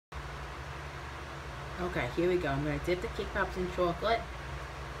Okay, here we go. I'm going to dip the Cake Pops in chocolate.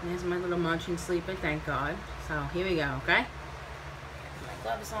 There's my little munching sleeper, thank God. So here we go, okay? Put my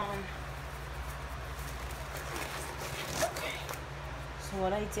gloves on. Okay. So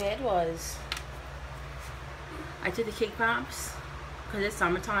what I did was, I did the Cake Pops because it's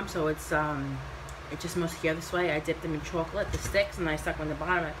summertime, so it's it just smells here this way. I dipped them in chocolate, the sticks, and I stuck them in the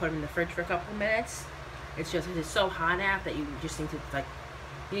bottom. I put them in the fridge for a couple of minutes. It's just, it's so hot out that you just need to, like,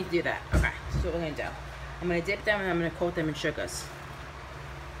 you need to do that. Okay, so what we're going to do. I'm going to dip them and I'm going to coat them in sugars.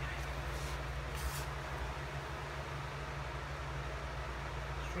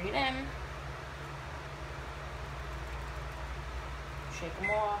 Straight in. Shake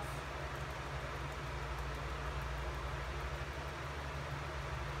them off.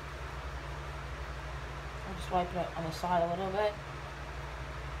 I'll just wipe it on the side a little bit.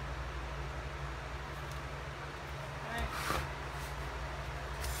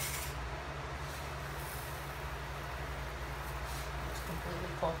 Completely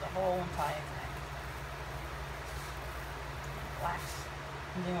coat the whole entire thing. Blacks.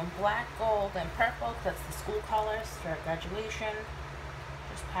 I'm doing black, gold, and purple. That's the school colors for graduation.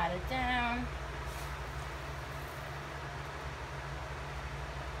 Just pat it down.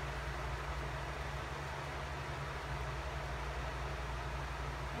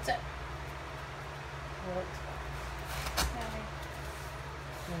 That's it. Okay.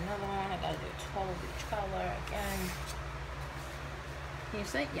 Do another one. I gotta do 12 of each color again. Can you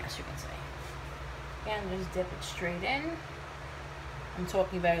see? Yes, you can see. Again, just dip it straight in. I'm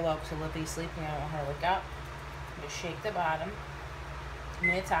talking very low because Olivia's sleeping. I don't want her to look up. Just shake the bottom. Give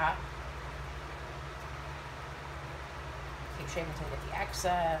me the top. Keep shaking until you get the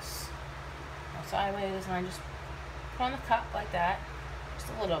excess. Go sideways, and I just put on the cup like that. Just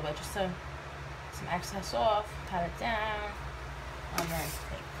a little bit, just to get some excess off. Pat it down. And then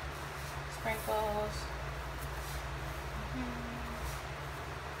take sprinkles.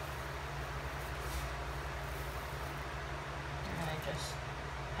 Just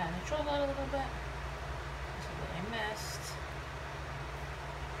pat the chocolate a little bit. This is what I missed.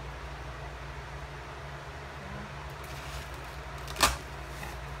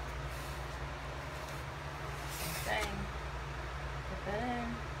 Okay. Same thing. Put that in.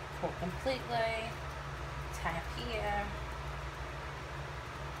 Coat completely. Tap here.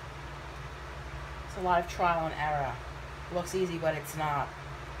 It's a lot of trial and error. It looks easy, but it's not.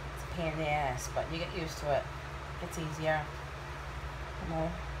 It's a pain in the ass, but you get used to it. It's easier. The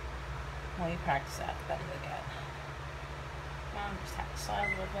more you practice that, the better you get. Now just tap the side a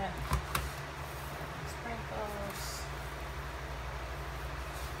little bit. Sprinkles.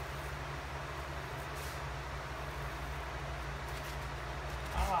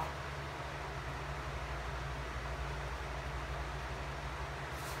 Ah.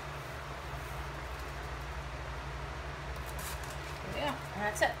 There we go. And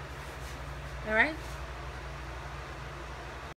that's it. Alright?